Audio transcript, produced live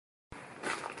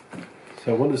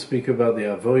So I want to speak about the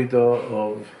avodah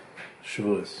of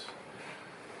Shavuos.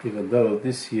 Even though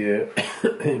this year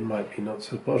it might be not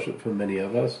so poshut for many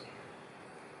of us.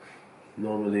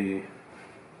 Normally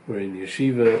we're in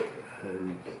yeshiva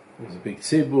and there's a big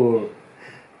tzibur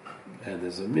and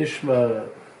there's a mishma.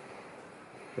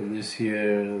 And this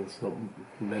year it's not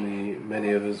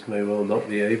many of us may well not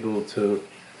be able to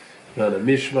learn a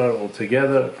mishma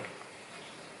altogether.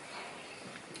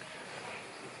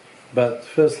 But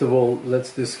first of all,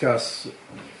 let's discuss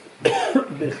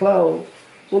Bichlal,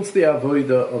 what's the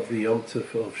avodah of the Yom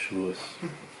Tov of Shavuos?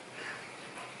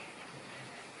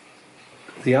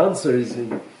 The answer is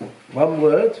in one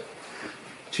word: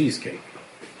 cheesecake.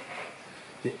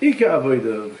 The Ika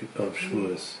avodah of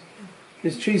Shavuos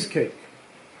is cheesecake,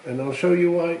 and I'll show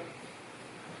you why.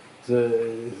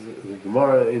 The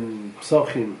Gemara in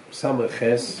Psachim Samach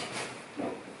Ches.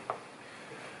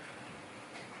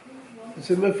 It's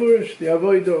a mefurish, the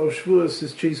avodah of Shavuos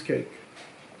is cheesecake.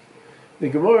 The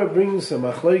Gemara brings a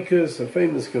machlokes, a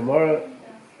famous Gemara.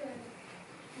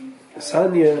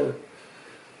 Sanya,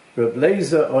 Reb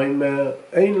Leizer Oimer,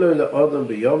 Ein lo le'adam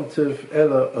b'Yom Tov,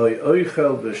 ela oy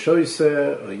oichel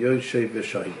v'shoiseh, oy yoshev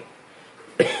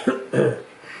v'shoineh.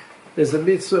 There's a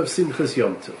mitzvah of Simchas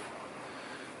Yom Tov.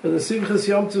 And the Simchas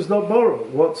Yom Tov is not borrowed.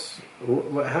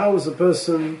 How is a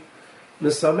person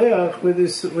mesameach with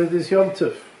his Yom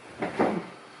Tov?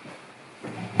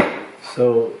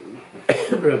 So,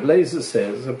 Reb Leizer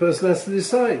says a person has to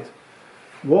decide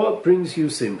what brings you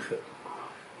simcha.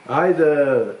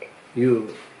 Either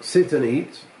you sit and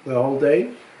eat the whole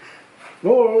day,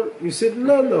 or you sit and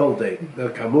learn the whole day. Now,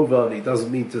 kamuvan, he doesn't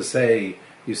mean to say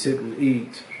you sit and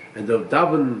eat and don't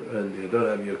daven and you don't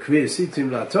have your kvir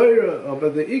sitim la Torah,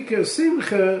 but the ikar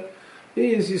simcha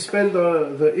is you spend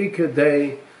the ikar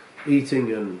day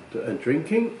eating and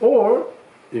drinking, or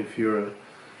if you're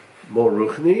more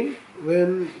ruchni,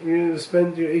 then you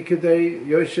spend your ikar day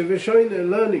yoshev v'shoineh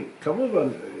learning.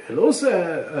 Kamuvan, and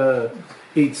also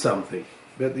eat something.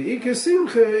 But the ikar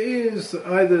simcha is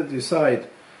either decide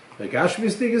the gashmi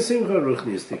is tika simcha,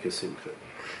 ruchni is tika simcha.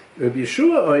 Rabbi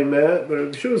Yeshua oimer, but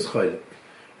Rabbi Yeshua is chaylik.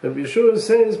 Rabbi Yeshua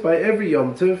says by every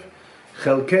Yom Tov,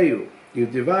 chelkeu, you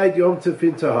divide Yom Tov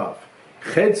into half.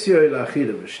 Chetzio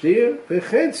l'achila v'shtir,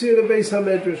 v'chetzio l'beis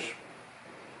hamedrash.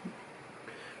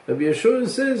 Rabbi Yeshua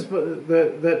says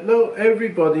that no,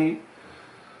 everybody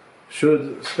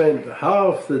should spend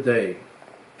half the day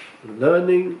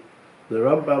learning the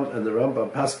Rambam, and the Rambam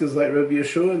Paskins like Rabbi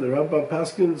Yeshua, and the Rambam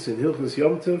Paskins in Hilchos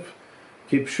Yom Tov,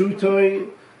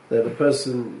 Kipshutoi, that a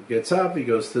person gets up, he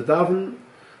goes to daven,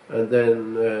 and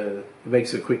then he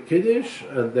makes a quick kiddush,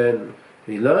 and then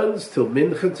he learns till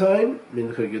mincha time,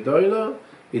 mincha gedola,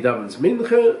 he davens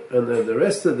mincha, and then the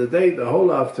rest of the day, the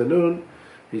whole afternoon,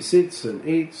 he sits and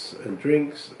eats and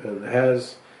drinks and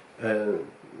has a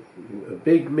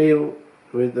big meal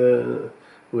with the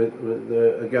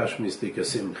Gashmistika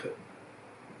Simcha.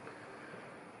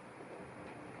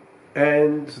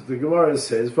 And the Gemara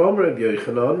says, V'omer Reb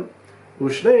Yochanan,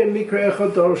 U'shneim mikra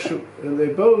echad darshu, and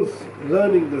they're both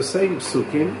learning the same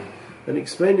psukim and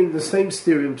explaining the same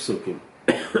stirim psukim.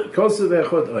 Kosev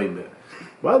echad oimer.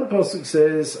 One pasuk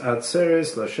says,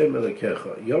 Atzeres l'Hashem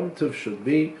Elokecha. Yom Tov should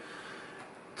be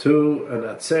to an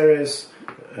atzeres,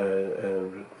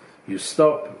 and you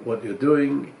stop what you're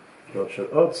doing, Rosh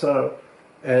Otzar,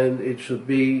 and it should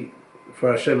be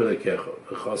for Hashem Elokecha.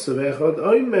 V'chosev echad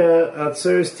oimer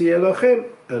atzeres tiyeh lochem,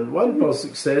 and one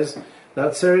pasuk says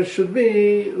that atzeres should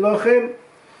be lochem.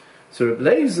 So Reb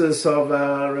Leizer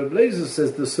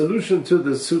says the solution to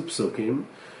the two psukim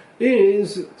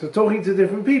is to talking to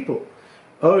different people.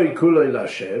 Oy kuloi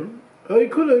l'Hashem, oy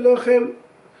kuloi lochem.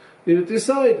 You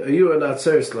decide, are you an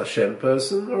Atzeres Lashem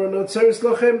person or an Atzeres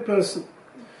Lachem person?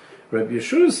 Rabbi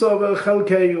Yeshua Sover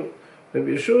Chalkeyu. Rabbi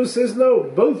Yeshua says no,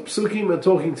 both psukim are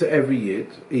talking to every Yid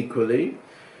equally.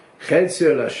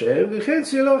 Chetzio Lashem,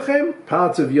 Chetzio Lachem.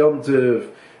 Part of Yom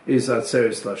Tov is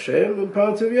Atzeres Lashem, and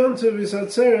part of Yom Tov is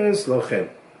Atzeres Lachem.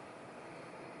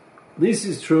 This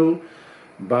is true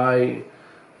by,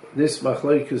 this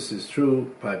machlokes is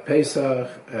true by Pesach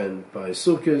and by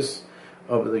Sukkot.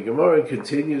 But the Gemara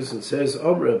continues and says,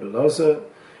 Omre Beloza,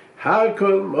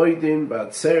 Hakol Moedim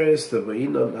Batzeres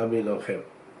Tavoinon Ami Lochem.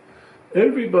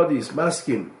 Everybody's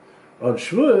masking on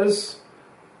Shavuos.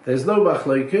 There's no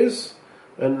machlokes,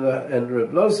 and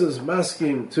Reb Lozer's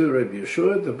masking to Reb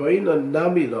Yeshua. Tavoinon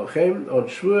Nami Lochem. On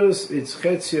Shavuos, it's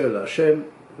Chetzio Lashem,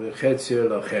 Chetzio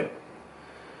Lochem.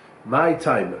 My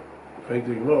timer.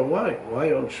 Frankly, Gemara, why?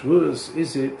 Why on Shavuos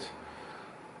is it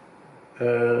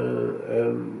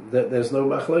that there's no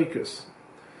machlokes?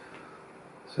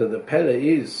 So the pella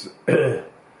is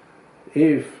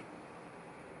if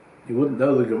you wouldn't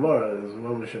know the Gemara, is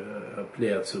a Pli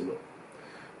Atzuma.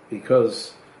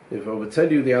 Because if I would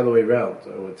tell you the other way around,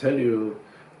 I would tell you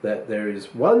that there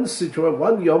is one situation,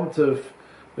 one Yom Tov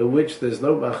in which there's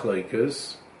no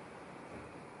machlokes,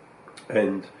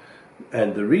 and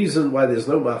the reason why there's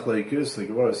no machlokes, the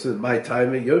Gemara says, "My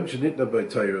time Yom Shenitna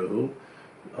B'Torah."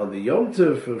 On the Yom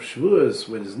Tov of Shavuos,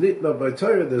 when it's Nitna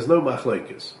B'Torah, there's no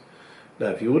machlokes. Now,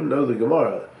 if you wouldn't know the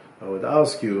Gemara, I would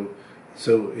ask you,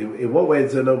 so in what way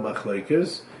is there no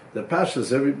machlokes? The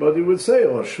Pashas, everybody would say,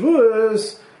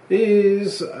 Shavuos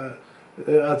is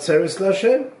Atzeres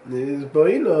Lashem, is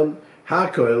Boinon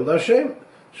HaKoel Lashem.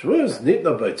 Shavuos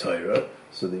Nitna B'Torah,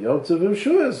 so the Yom Tov of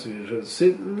Shavuos, you should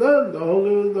sit and learn the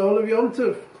whole of Yom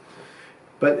Tov.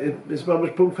 But it's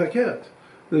mamash pum fakert.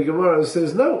 The Gemara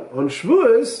says no. On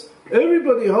Shavuos,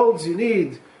 everybody holds you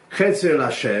need Chetzer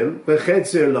Lashem,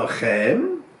 Bechetzer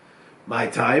Lachem. My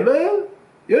timer,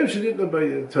 Yom Shenitna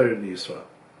B'Torah Yisrael.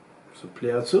 So Pli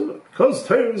Atzuma, because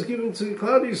Torah is given to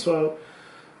Klal Yisrael,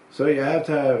 so you have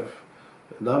to have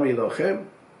Nami Lachem.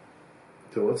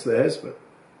 So what's the husband?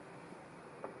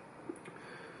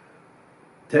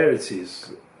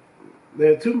 Teretzis.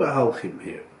 There are two Mahalchim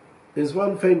here. There's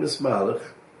one famous Malach,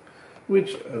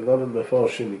 which a lot of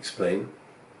Mefarshim explain,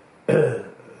 and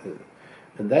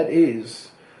that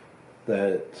is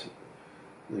that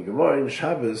the Gemara in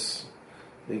Shabbos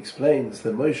explains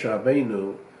that Moshe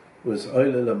Rabbeinu was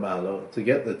Oile Lamalo to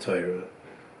get the Torah.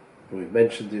 We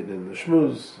mentioned it in the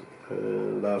Shmuz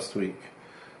last week,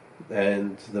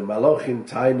 and the Malachim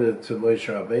taina to Moshe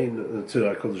Rabbeinu, to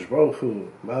HaKadosh Baruch Hu,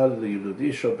 Mal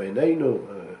Yiludisha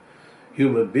Beineinu,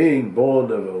 human being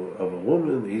born of a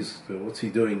woman. What's he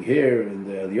doing here in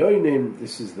the Elyonim?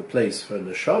 This is the place for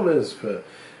neshamas, for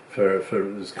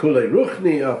Kulei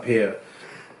Ruchni up here.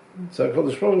 So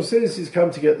HaKadosh Baruch Hu says he's come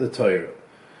to get the Torah.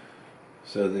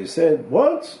 So they said,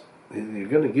 what? You're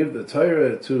going to give the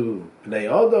Torah to Bnei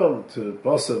Adam, to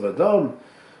Basav Adam,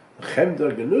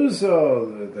 Chemda Genuza,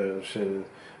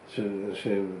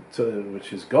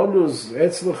 which is Gonuz,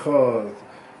 Etzlecha,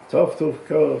 Tov Tov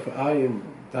Kof, Ayim,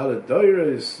 Dalet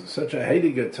Doira is such a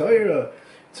heilige Torah.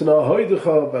 It's not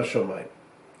hoidecha b'shamayim.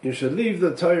 You should leave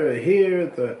the Torah here,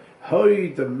 the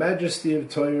hoid, the majesty of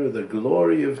Torah, the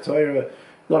glory of Torah,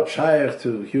 not shaykh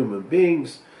to human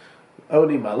beings.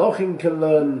 Only Malachim can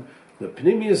learn the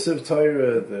pnimius of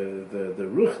Torah, the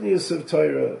ruchnius of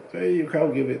Torah. You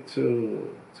can't give it to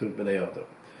Bnei Adam.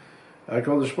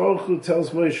 HaKadosh Baruch Hu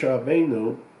tells Moshe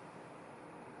Rabbeinu,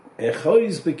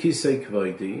 Echoiz b'kisei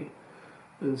kvoidi.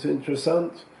 It's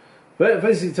interesting. But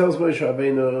first he tells Moshe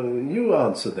Rabbeinu, you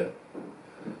answer them.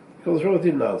 Because Rosh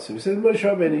didn't answer. He said, Moshe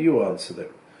Rabbeinu, you answer them.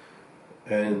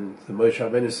 And the Moshe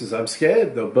Rabbeinu says, I'm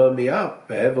scared, they'll burn me up.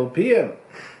 Behevel PM.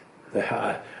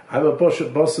 I'm a boss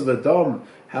of Adam.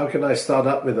 How can I start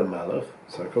up with a malach?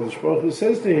 So HaKadosh Baruch Hu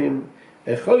says to him,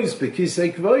 Echois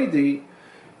b'kisei kvoidi,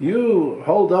 you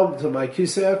hold on to my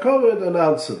kisei hakavod and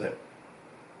answer them.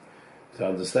 To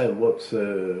understand what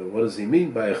does he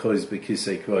mean by Echois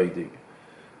b'kisei kvoidi?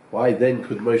 Why then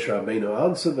could Moshe Rabbeinu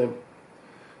answer them?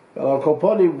 Well, I'll call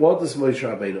upon him, what does Moshe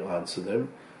Rabbeinu answer them?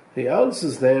 He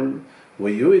answers them, were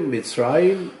you in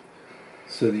Mitzrayim?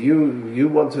 So you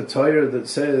want a Torah that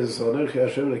says, Anochi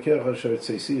Hashem Lekecha Asher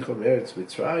Tzeisicha Me'eretz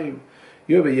Mitzrayim.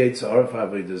 You have a Yetzirah for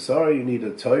Avodah Zarah. You need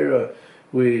a Torah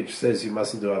which says you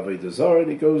mustn't do Avodah Zarah.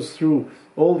 And he goes through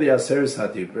all the Aseres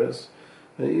HaDibros.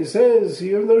 And he says,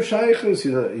 you have no shaykhs,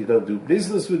 you don't do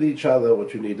business with each other.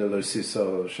 What you need a Lo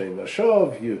Sisa Shem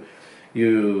Ashov.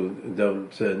 You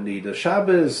don't need a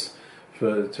Shabbos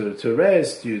to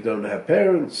rest. You don't have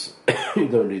parents. You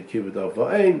don't need Kibbud Av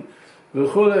Va'im.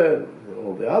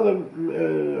 All the other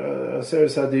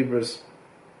Aseres HaDibros.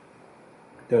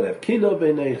 Don't have Kino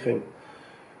Beinechem.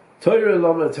 Torah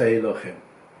Lama Teilochem.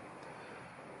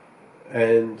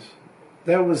 And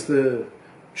that was the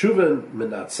Tshuva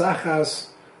Menatzachas.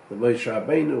 The Moshe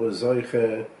Rabbeinu was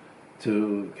Zoiche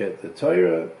to get the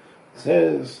Torah. It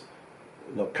says,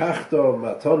 Lokachto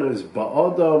Matonis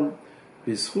Ba'odom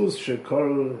B'schus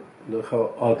Shekor Lecha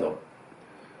Odom.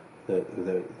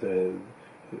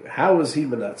 How is he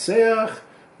Menatzeach?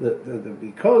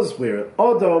 Because we're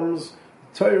Odoms,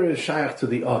 Torah is shaykh to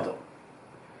the Odom.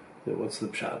 What's the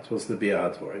pshat? What's the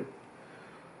bi'at for him?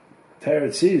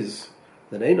 Teretz is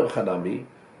that Eino Chanami.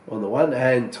 On the one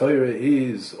hand, Torah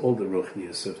is all the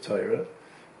ruchnius of Torah,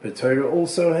 but Torah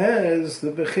also has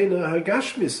the bechina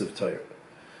hagashmis of Torah,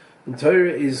 and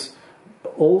Torah is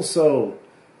also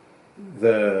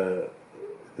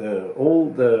all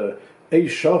the eish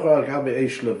shachar gabe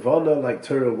eish levana, like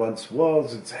Torah once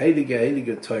was. It's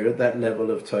heilige Torah, that level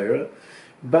of Torah,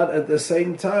 but at the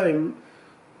same time,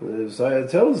 The Zohar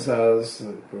tells us,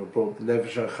 brought the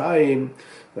Nefesh HaChaim,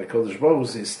 that Kodesh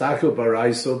Baruch Hu is Stakel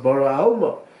Baraiso Bara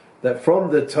Alma, that from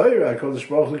the Torah, Kodesh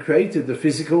Baruch Hu created the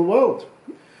physical world.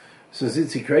 So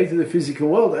since he created the physical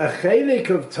world, a chelik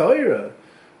of Torah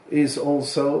is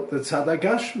also the Tzad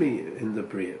HaGashmi in the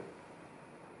Bria.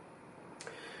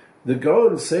 The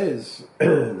Gaon says, the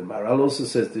Maharal also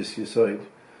says this, Yisoid,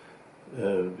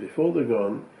 before the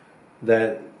Gaon,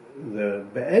 that the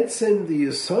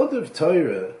Yesod of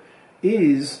Torah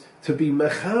is to be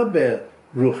mechaber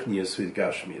ruchnius with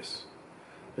gashmius,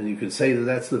 and you could say that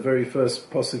that's the very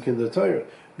first pasuk in the Torah.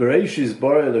 Bereishis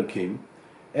bara Elokim,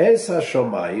 es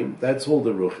hashamayim, that's all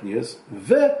the ruchnius,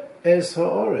 ve es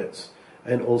haaretz,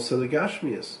 and also the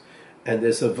gashmius, and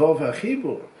there's a vav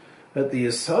hachibur. At the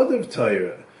Yesod of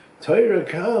Torah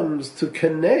comes to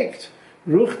connect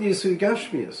ruchnius with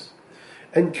gashmius,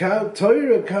 and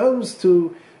Torah comes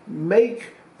to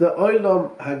make the Olam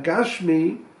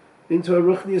Hagashmi into a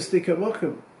Ruchnius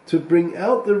Dikamokim, to bring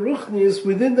out the Ruchnius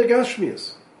within the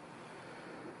Gashmius.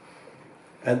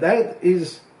 And that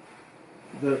is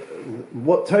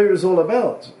what Torah is all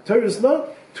about. Torah is not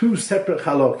two separate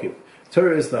Halokim.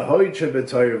 Torah is the Hoiche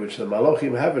B'Torah, which the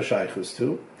Malachim have a Shaychus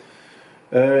to,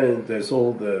 and there's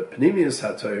all the Pnimius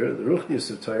HaTorah, the Ruchnius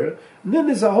of Torah, and then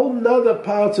there's a whole other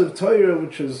part of Torah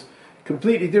which is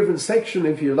completely different section,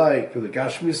 if you like, of the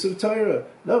Gashmius of Torah.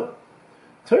 No,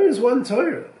 Torah is one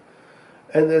Torah,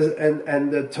 and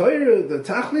the Torah, the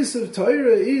Tachlis of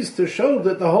Torah, is to show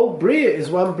that the whole Bria is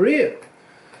one Bria,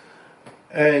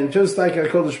 and just like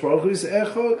HaKadosh Baruch Hu is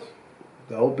Echad,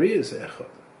 the whole Bria is Echad.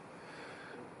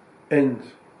 And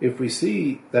if we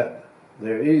see that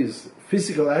there is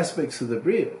physical aspects of the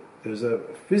Bria, there's a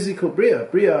physical Bria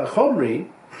Chomri.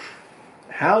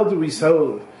 How do we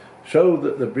show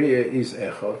that the Bria is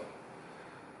Echad?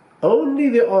 Only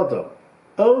the Adam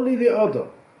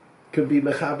can be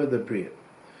Mechaber the Bria.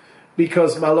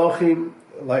 Because Malachim,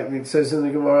 like it says in the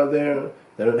Gemara there,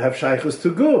 they don't have Shaychus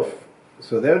to Guf.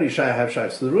 So they only have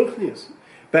Shaychus to Ruchnius.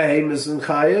 Behemoths and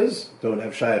Chayas don't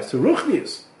have Shaychus to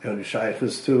Ruchnius. They only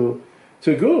Shaychus to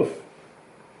Guf.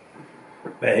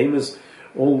 Behemoths,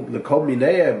 all the Kol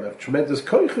Mineim have tremendous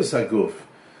Koichus HaGuf.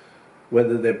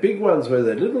 Whether they're big ones, whether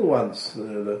they're little ones,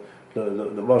 the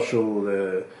marshal,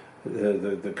 the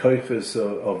koichus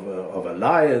of a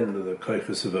lion, the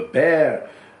koichus of a bear,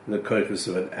 the koichus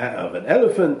of an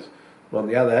elephant. On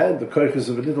the other hand, the koichus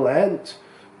of a little ant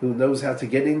who knows how to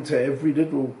get into every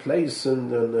little place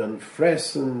and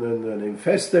fress and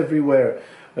infest everywhere,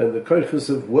 and the koichus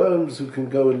of worms who can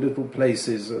go in little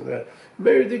places.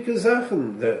 Meridika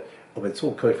Zachen, it's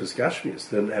all koichus gashmius.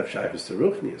 They don't have shaychus to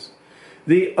ruchnius.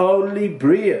 The only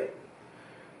Bria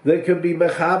that can be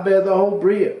mechaber the whole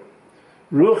Bria,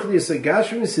 Ruchnius and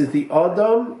Gashmis, is the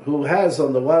Adam who has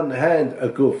on the one hand a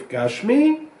Guf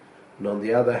Gashmi, and on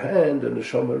the other hand a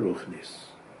Neshama Ruchnis.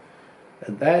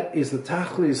 And that is the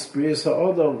Tachlis Bria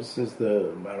Sa'adam, says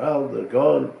the Maharal, the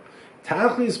Gaon.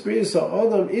 Tachlis Bria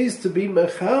Sa'adam is to be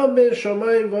mechaber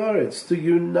Shamayim V'aretz, to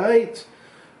unite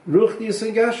Ruchnius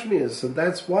and Gashmius, and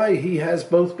that's why he has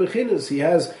both bechinas. He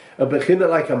has a bechina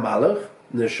like a malach,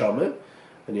 neshama,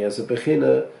 and he has a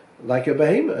bechina like a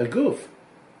behema, a guf.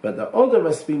 But the Adam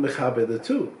must be mechaber the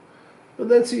two.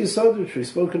 And that's the Yesod which we've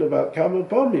spoken about, Kama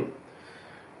Pomim.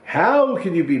 How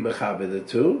can you be mechaber the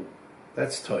two?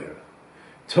 That's Torah.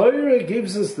 Torah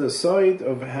gives us the side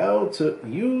of how to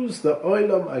use the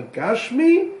Olam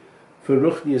Agashmi for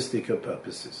Ruchniistika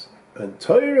purposes. And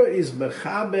Torah is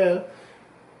mechaber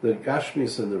the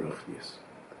Gashmis and the Ruchnis.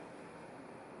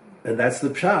 And that's the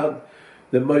pshat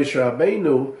that Moshe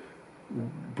Rabbeinu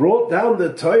brought down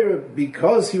the Torah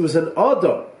because he was an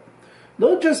Adam.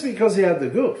 Not just because he had the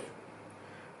Guf,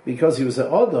 because he was an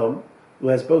Adam who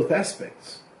has both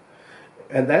aspects.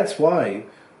 And that's why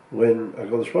when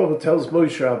HaKadosh Baruch Hu tells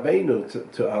Moshe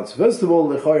Rabbeinu to answer, first of all,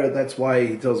 L'chayra, that's why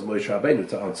he tells Moshe Rabbeinu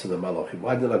to answer the Malachim.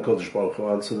 Why did HaKadosh Baruch Hu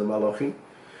answer the Malachim?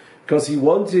 Because he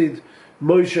wanted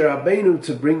Moshe Rabbeinu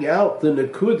to bring out the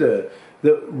Nekuda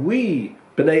that we,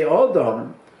 Bnei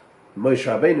Adam, Moshe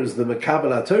Rabbeinu is the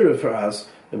Mekabel Torah for us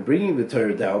and bringing the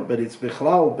Torah down, but it's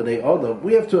Bichlal Bnei Adam.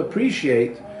 We have to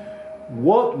appreciate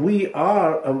what we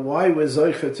are and why we're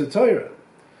Zoicha to Torah.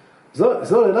 It's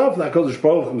not enough that HaKadosh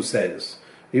Baruch Hu says.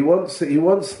 He wants the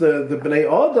Bnei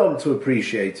Adam to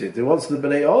appreciate it. He wants the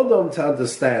Bnei Adam to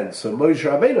understand. So Moshe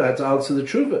Rabbeinu had to answer the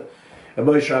Tshuva. And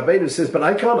Moshe Rabbeinu says, but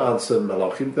I can't answer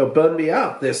Malachim, they'll burn me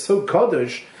up. They're so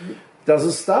Kodesh,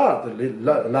 doesn't start.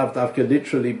 Lav Dafka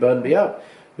literally burn me up.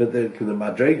 But the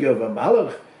Madrega of a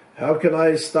Malach, how can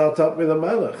I start up with a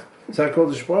Malach? So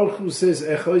HaKadosh Baruch Hu says,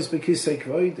 Echois Bekisei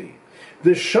Kvoidi.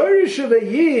 The shorish of a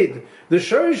Yid, the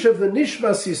shorish of the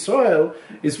Nishmas Yisrael,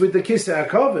 is with the Kisei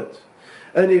HaKavod.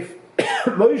 And if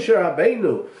Moshe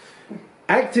Rabbeinu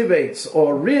activates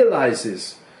or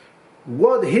realizes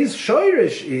what his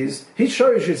shorish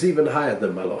is even higher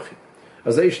than Malachim.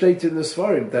 As they state in the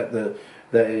Svarim, that the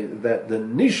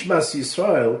Nishmas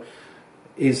Yisrael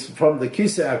is from the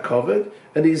Kisei HaKavod,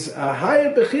 and is a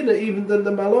higher bechina even than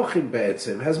the Malachim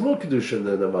Be'etzim, has more kedusha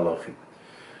than the Malachim.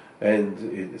 And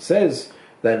it says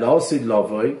that in Asid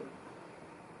Lavoi,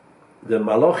 the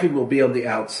Malachim will be on the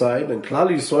outside, and Klal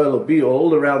Yisrael will be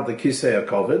all around the Kisei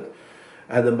HaKavod,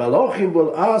 and the Malachim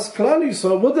will ask Klal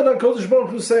Yisrael, what did HaKadosh Baruch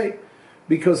Hu say?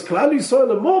 Because Klal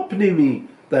Yisrael are more pnimi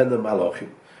than the Malachim.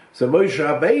 So Moshe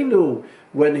Rabbeinu,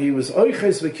 when he was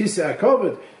Oiches v'Kisei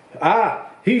HaKavod,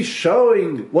 he's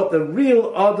showing what the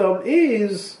real Adam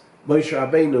is. Moshe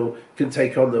Rabbeinu can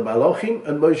take on the Malachim,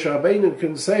 and Moshe Rabbeinu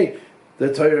can say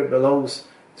the Torah belongs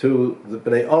to the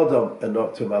Bnei Adam and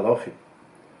not to Malachim.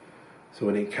 So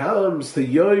when it comes to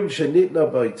Yom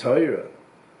Shenitna by Torah,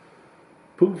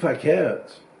 Pum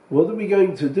Fakert, what are we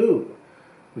going to do?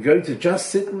 We're going to just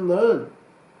sit and learn.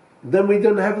 Then we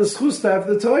don't have the schus to have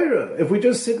the Torah. If we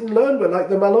just sit and learn, we're like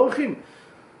the Malachim.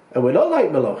 And we're not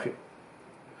like Malachim.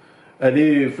 And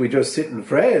if we just sit and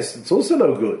fres, it's also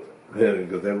no good.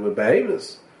 Then we're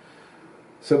behemoths.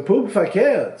 So Pum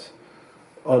Fakert,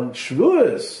 on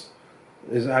Shavuos,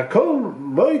 is Akol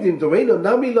Moedim Doveinu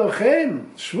Nami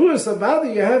Lochem. Shavuos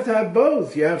Avada, you have to have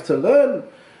both. You have to learn,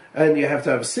 and you have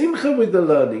to have simcha with the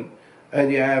learning,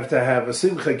 and you have to have a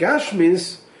simcha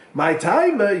gashmis. My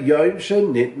timer Yom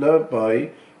Shenitna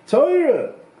by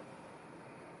Torah.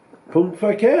 Pum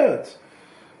Fakert.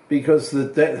 Because the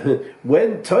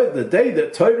day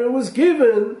that Torah was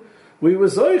given, we were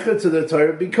zoicha to the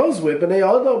Torah because we're Bnei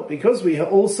Adam, because we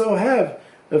also have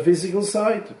a physical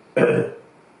side.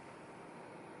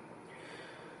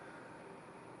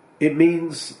 It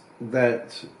means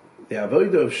that the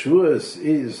avodah of Shavuos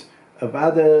is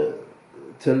avada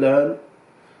to learn,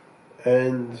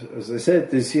 and as I said,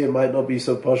 this year might not be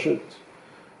so poshut.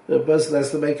 The person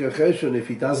has to make a cheshbon if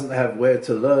he doesn't have where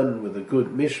to learn with a good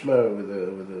mishmar, with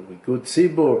a good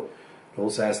tzibur. It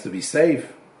also has to be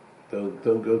safe. Don't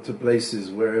go to places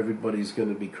where everybody's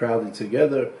going to be crowded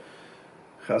together.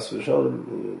 Chas v'shalom,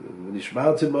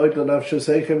 v'nishmartim moed l'nafsho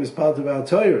seichem is part of our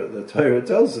Torah. The Torah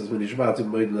tells us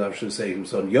v'nishmartim moed l'nafsho seichem.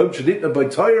 So on Yom Shenitna by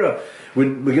Torah,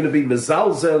 when we're going to be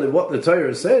mezalzel in what the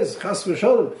Torah says, chas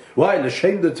v'shalom. Why?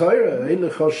 L'shem the Torah. Ein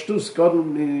l'choshtus godel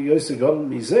yoseh godel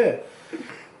mizeh.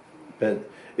 But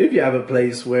if you have a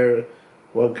place where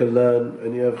one can learn,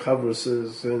 and you have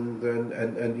chavrusas,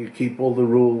 and you keep all the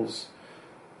rules,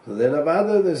 so then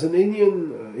avada, there's an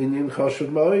Indian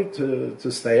choshev moed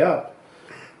to stay up.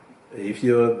 If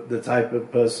you're the type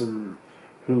of person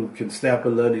who can stay up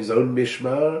and learn his own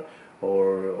mishmar,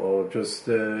 or just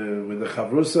with the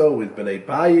chavrusa, with bnei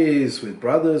bayis, with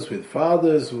brothers, with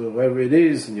fathers, whoever it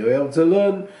is, and you're able to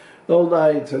learn all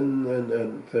night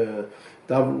and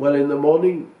daven well in the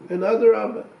morning, another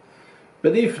Rabbah.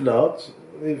 But if not,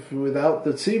 if without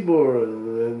the tzibur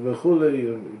and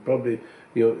v'chule,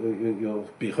 you'll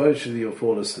be choshev, you'll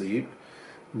fall asleep,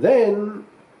 then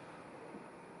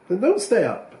don't stay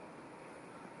up.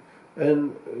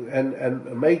 And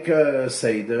make a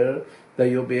seder that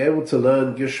you'll be able to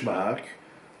learn Geshmak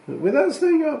without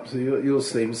staying up. So you'll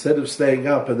sleep instead of staying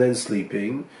up and then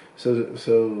sleeping.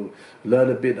 So learn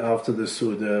a bit after the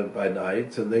Suda by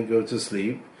night and then go to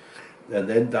sleep, and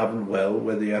then daven well.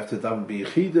 Whether you have to daven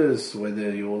biyichidas,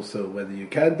 whether you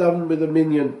can daven with a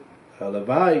minyan,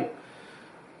 halavai.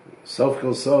 Sof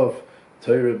kol sof,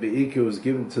 Torah be'ikah was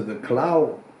given to the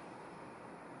Klal.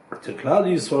 To Klal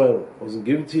Yisrael, wasn't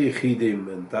given to Yechidim,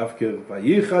 and Davke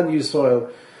Vayichan Yisrael,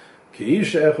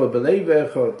 Keish Echad B'leiv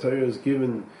Echad, Torah is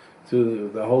given to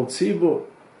the whole Tzibur.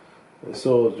 I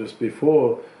saw just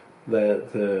before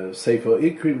that Sefer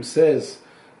Ikrim says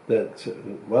that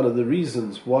one of the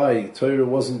reasons why Torah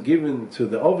wasn't given to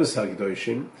the Ovis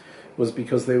HaKadoshim was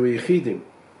because they were Yechidim,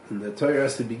 and the Torah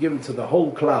has to be given to the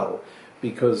whole Klal,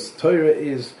 because Torah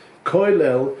is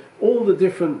koilel, all the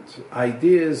different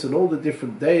ideas and all the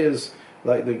different dayas,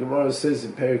 like the Gemara says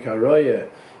in Perik HaRoya,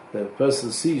 the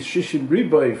person sees Shishim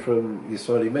Riboy from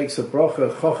Yisrael, he makes a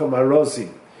bracha Chacham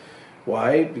Arozim.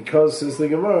 Why? Because, says the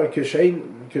Gemara,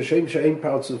 Kashem She'ein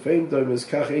Partzufeim Doimes,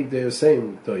 Kach Ein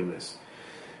Deoseim Doimes.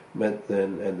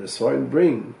 And the Svarim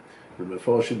bring, the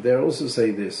Meforshim there also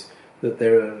say this, that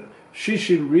there are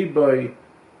Shishim Riboy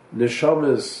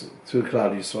neshamas to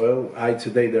Klal Yisrael.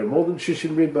 Today there are more than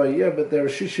Shishim Riboy, but there are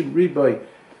Shishim Riboy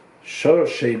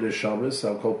Shorshei neshamas,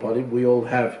 I'll call upon him. We all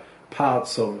have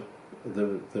parts of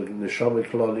neshama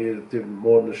klali,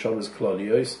 more neshamas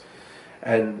klalios,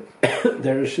 and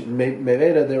there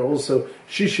are also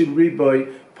shishin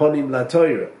riboy ponim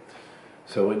latoira.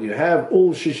 So when you have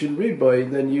all shishin riboy,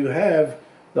 then you have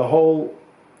the whole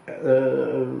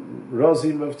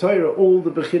razim of Torah, all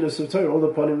the bechinos of Torah, all the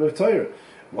ponim of Torah.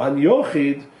 One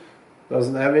yochid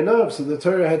doesn't have enough, so the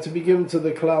Torah had to be given to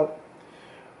the klal.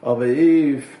 Of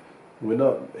if we're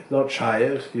not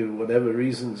shayach, whatever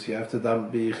reasons you have to daven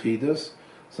b'yichidas,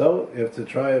 so you have to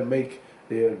try and make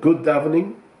a good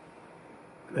davening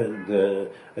and a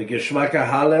geshmaka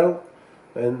halel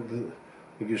and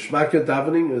a geshmaka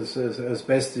davening as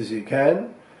best as you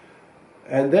can,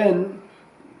 and then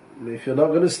if you're not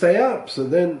going to stay up, so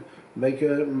then make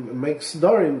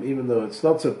snorim, even though it's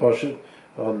not so poshut.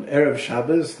 On Erev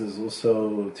Shabbos, there's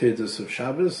also Tirdos of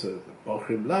Shabbos,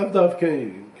 Bochrim Lavdavke,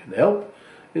 you can help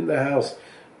in the house,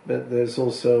 but there's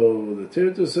also the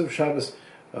Tirdos of Shabbos.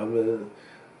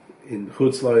 In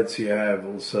Chutzlaitz you have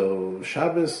also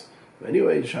Shabbos.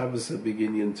 Anyway, Shabbos are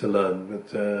beginning to learn, but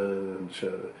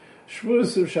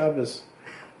Shavuos of Shabbos.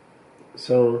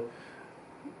 So,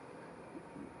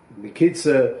 the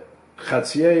Kitza,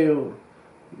 Chatziyeu,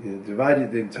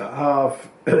 divided into half,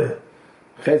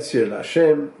 Chetzir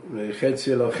Lashem,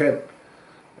 Chetzir Lachem,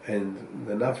 and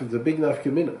the big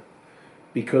nafkamina.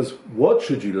 Because what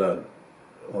should you learn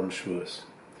on Shavuos?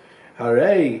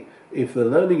 Hooray! If the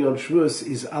learning on Shavuos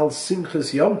is al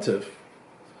simchas Yom Tov,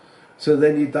 so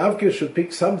then you davka should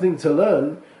pick something to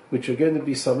learn which are going to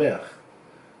be sameach.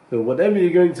 So whatever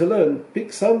you're going to learn,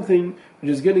 pick something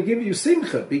which is going to give you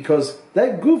simcha, because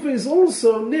that guf is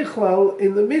also nichlal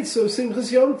in the midst of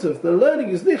simchas Yom Tov. The learning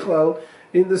is nichlal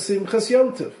in the Simchas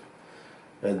Yom Tov.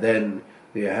 And then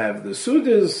you have the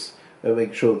Sudas, and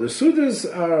make sure the Sudas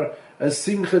are a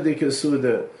Simcha Dika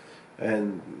Suda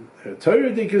and a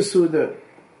Torah Dika Suda.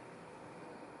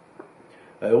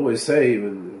 I always say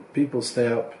when people stay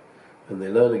up and they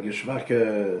learn a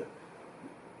Geshmaka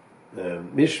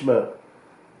Mishma,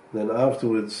 then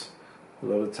afterwards, a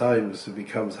lot of times it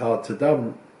becomes hard to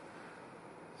daven.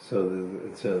 So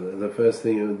the first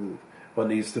thing one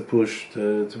needs to push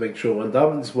to make sure one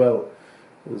davens well.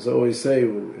 As I always say,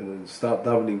 when start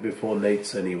davening before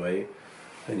Nates anyway,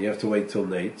 and you have to wait till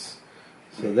Nates.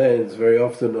 So then, it's very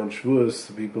often on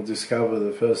Shavuos, people discover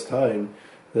the first time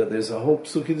that there's a whole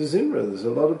Psukei de Zimra. There's a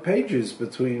lot of pages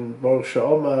between Baruch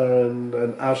She'omar and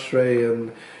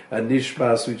Ashrei and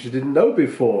Nishmas, which you didn't know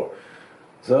before.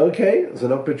 So okay, there's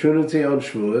an opportunity on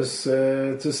Shavuos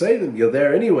to say them. You're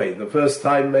there anyway. The first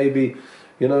time maybe,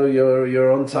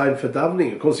 you're on time for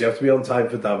davening. Of course, you have to be on time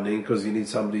for davening because you need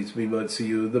somebody to be motzi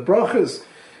you the brachas.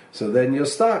 So then you're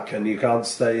stuck, and you can't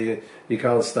stay. You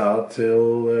can't start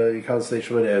till you can't stay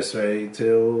Shemoneh Esrei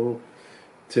till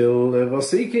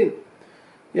Vasikin.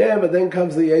 Yeah, but then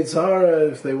comes the Yetzer Hara.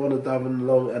 If they want to daven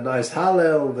long a nice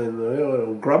Hallel,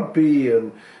 then grumpy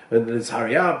and it's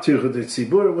hurry up Tichut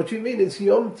Tzibur. What do you mean? It's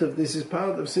Yom Tov. This is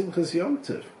part of Simchas Yom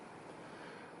Tov.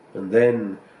 And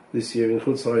then this year in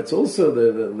Chutzlaritz also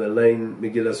the lane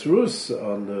Megillas Rus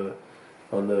on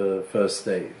the first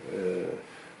day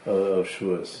of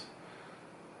Shavuos.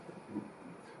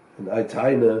 And I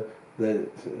taina that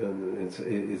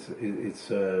it's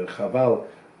Chaval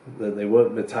that they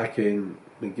weren't metaking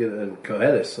Megillah and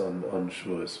Koheles on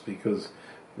Shavuos, because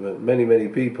many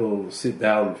people sit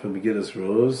down for Megillas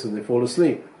Rus and they fall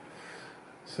asleep.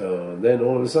 So then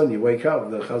all of a sudden you wake up,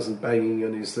 the chazan banging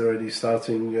and he's already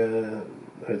starting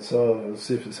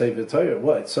Sefer Torah.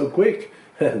 What? It's so quick.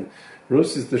 And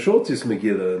Rus is the shortest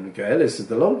Megillah and Koheles is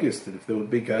the longest. And if there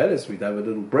would be Koheles, we'd have a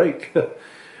little break.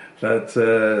 But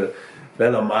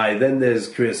then there's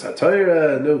Kriyas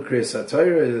HaTorah. No, Kriyas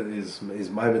HaTorah is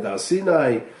Maimed Har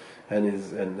Sinai, and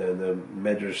the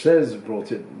Medrash says,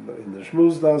 brought it in the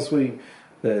Shmuz last week,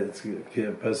 that it's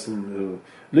a person who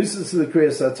listens to the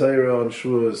Kriyas HaTorah on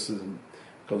Shavuos,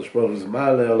 Kodesh Baruch Hu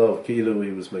Maleh Alav Kilu,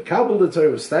 he was Mekabel the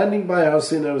Torah, was standing by Har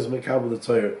Sinai, was Mekabel the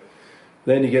Torah.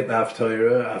 Then you get the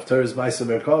Haftorah. Haftorah is Maisa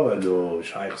Merkava. No,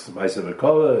 Shaykh's Maisa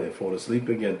Merkava, they fall asleep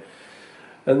again.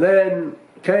 And then,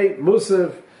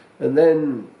 Musaf, and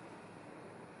then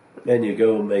you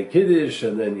go and make Kiddush,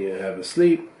 and then you have a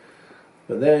sleep.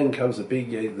 And then comes the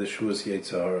Shavuos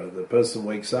Yetzer Hara. The person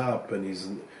wakes up, and he's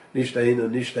Nishtein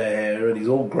and Nishteher, and he's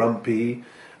all grumpy,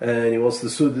 and he wants the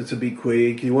Suda to be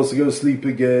quick, he wants to go to sleep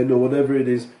again, or whatever it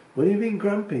is. What are you being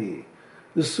grumpy?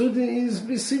 The Suda is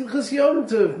B'Simchas Yom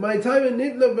Tov, my time in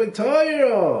Nidla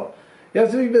B'Torah. You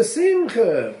have to be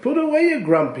B'Simcha. Put away your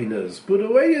grumpiness, put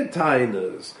away your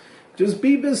tiness. Just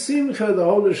be B'Simcha the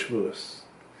whole Shavuos.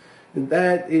 And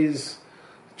that is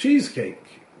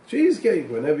cheesecake. Cheesecake,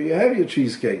 whenever you have your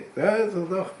cheesecake. That's a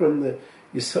doch from the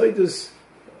Yisoidus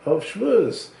of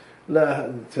Shavuos.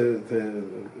 Chimur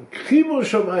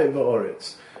Shamayim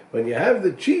v'Oretz. When you have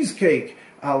the cheesecake,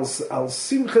 al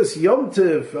Simchas Yom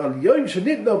Tov, al Yom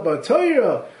Shenitna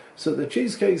B'Torah, so the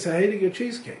cheesecake is a Heiliger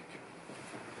cheesecake.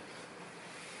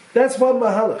 That's one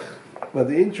mahalach. But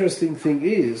the interesting thing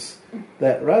is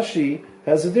that Rashi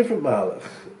has a different mahalach.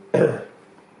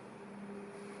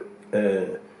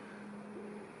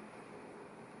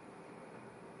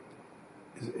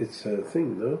 It's a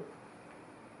thing, no?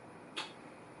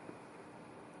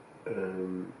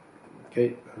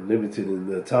 Okay, I'm limited in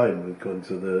the time. We've gone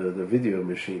to the video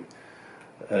machine.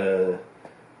 So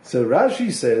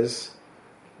Rashi says,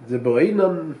 "The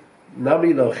boinon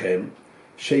nami lochem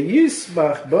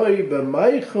sheyismach boi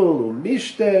b'meichel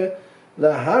u'mishte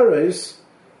laharos."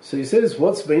 So he says,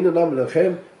 "What's boinon nami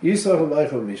lochem yismach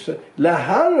b'meichel u'mishte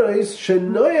laharos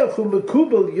shenoyach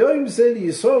u'mekubel yom zel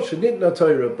yisor shenitna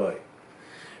Torah boi."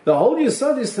 The whole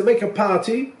yisod is to make a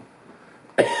party.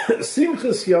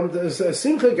 Simchas Yom,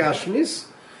 Simcha Gashmis,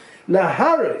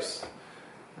 Laharos,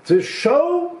 to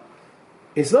show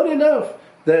it's not enough.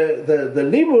 The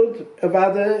limud of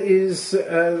Ada is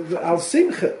al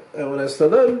Simcha, and one has to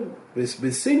learn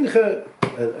with Simcha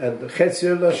and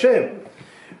Chetzir Hashem.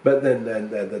 But then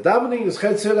the davening is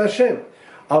Chetzir Hashem.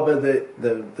 But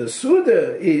the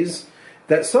Suda is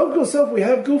that Sokol Sof we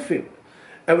have Gufim,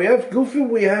 and we have Gufim.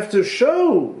 We have to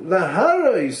show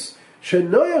Laharos.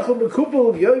 Shenoyach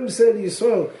u'mekubel yom zel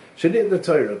Yisrael shenit the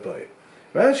Torah by.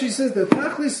 Rashi says the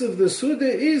tachlis of the Suda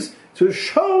is to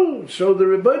show the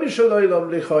Rebbeinu Shalom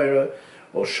Lichayra,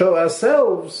 or show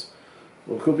ourselves,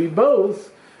 or could be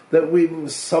both, that we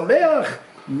sameach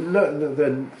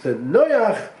the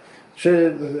noyach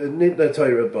shenit the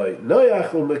Torah by.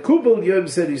 Noyach u'mekubel yom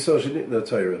zel Yisrael shenit the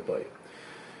Torah by.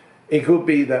 It could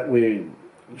be that we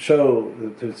show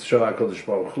HaKadosh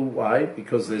Baruch Hu. Why?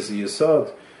 Because there's a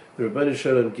yesod. The Rebbeinu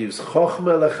Shalom gives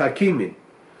chokhmah lechakimim.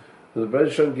 The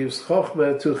Rebbeinu Shalom gives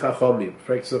chokhmah to chachamim.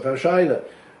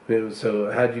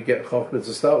 So how do you get chokhmah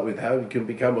to start with? How you can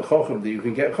become a chochem? You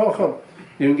can get chokhmah.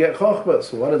 You can get chokhmah.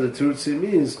 So one of the truthim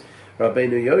is,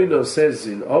 Rabbeinu Yoino says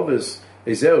in Ovis,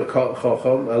 Ezeu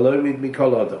chochem alomid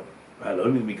mikol adam.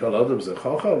 Alomid mikol adam is a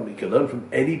chochem. He can learn from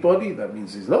anybody. That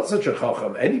means he's not such a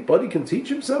chochem. Anybody can teach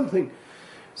him something.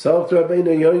 So after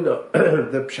Rabbeinu Yoino,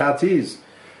 the pshat is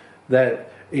that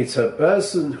it's a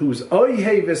person who's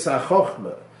oyev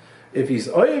v'sachochma. If he's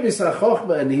oyev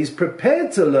v'sachochma and he's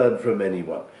prepared to learn from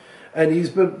anyone, and he's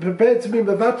prepared to be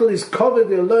mevatel his covered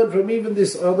and learn from even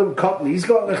this Adam Kotni, he's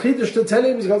got a chiddush to tell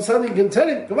him, he's got something he can tell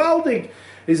him, Gvaldig,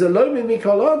 he's a lomin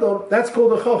mikol Adam, that's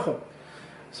called a chochem.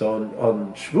 So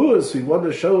on Shavuos we want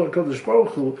to show HaKadosh Baruch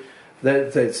Hu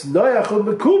that it's noyach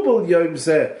u'mekubel yom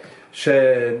zeh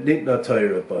shenitna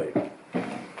Torah boi.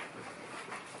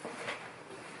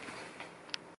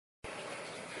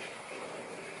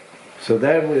 So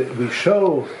then we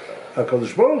show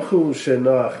HaKadosh Baruch Hu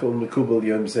shenach u'mekubel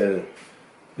yom zeh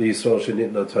Yisrael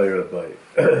shenitna Torah boi.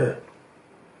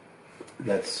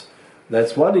 That's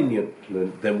one inyan.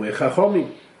 Then we're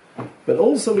chachomim. But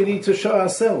also we need to show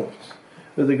ourselves.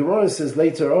 But the Gemara says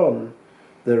later on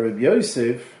that Rabbi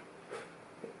Yosef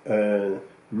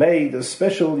made a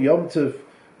special Yom Tov.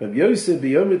 Rabbi Yosef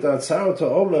b'yomid atzar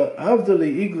ta'omer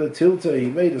avdali igla tilta. He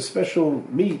made a special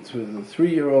meat with a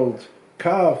 3-year-old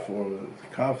calf, or the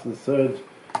calf, the third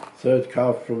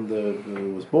calf from the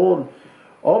was born.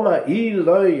 Oma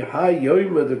iloi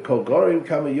hayoyma the kolgorim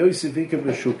kama Yosef ika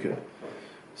b'shuka.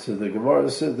 So the Gemara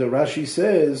says, the Rashi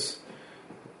says.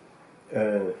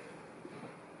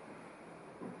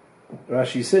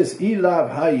 Rashi says,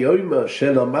 "Ilav hayoyma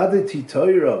shelamadeti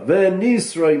Torah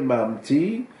ve'nisroi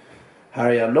mamti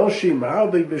hariyanoshim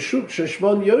harbe b'shuk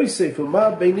sheshmon Yosef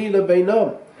u'ma beini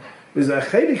lebeinam." Because a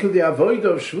chelik of the avodah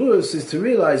of Shavuos is to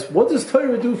realize, what does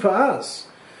Torah do for us?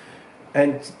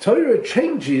 And Torah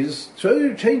changes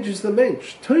the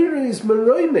mensch. Torah is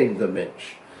meroimim the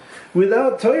mensch.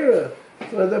 Without Torah,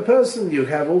 the person, you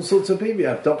have all sorts of people. You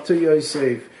have Dr.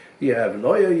 Yosef, you have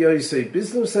lawyer Yosef,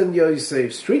 businessman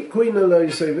Yosef, street queen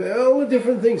Yosef, all the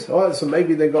different things. Oh, so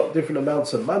maybe they got different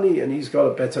amounts of money, and he's got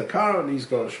a better car, and he's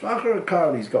got a schwacher car,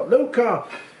 and he's got no car.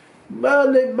 Ma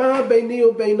beini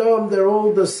ubeinam, they're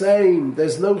all the same.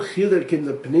 There's no chiluk in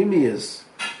the pnimius.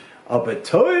 But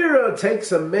Torah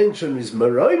takes a mention, is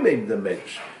meroimim the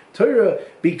mensch. Torah,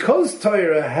 because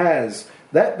Torah has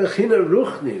that bechina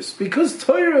ruchnis, because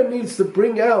Torah needs to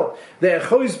bring out the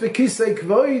echos bekisei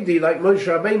kvoidi, like Moshe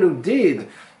Rabbeinu did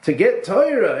to get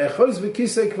Torah, echos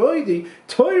bekisei kvoidi.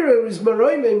 Torah is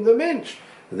meroimim the mensch.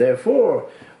 Therefore,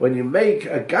 when you make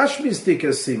a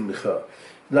gashmistika simcha,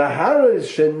 laharis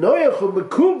shenoyach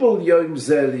u'mekubel yom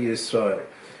zel Yisrael,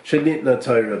 shenitna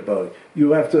Torah boy. We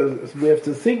have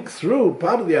to think through,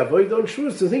 part of the avodah on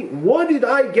Shavuos, to think, what did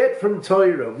I get from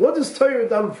Torah? What has Torah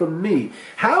done for me?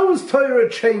 How has Torah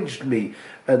changed me?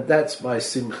 And that's my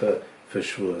simcha for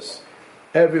Shavuos.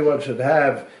 Everyone should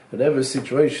have, whatever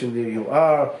situation you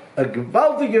are, a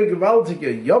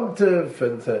gewaltige Yom Tov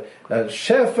and a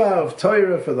shefa of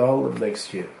Torah for the whole of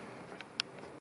next year.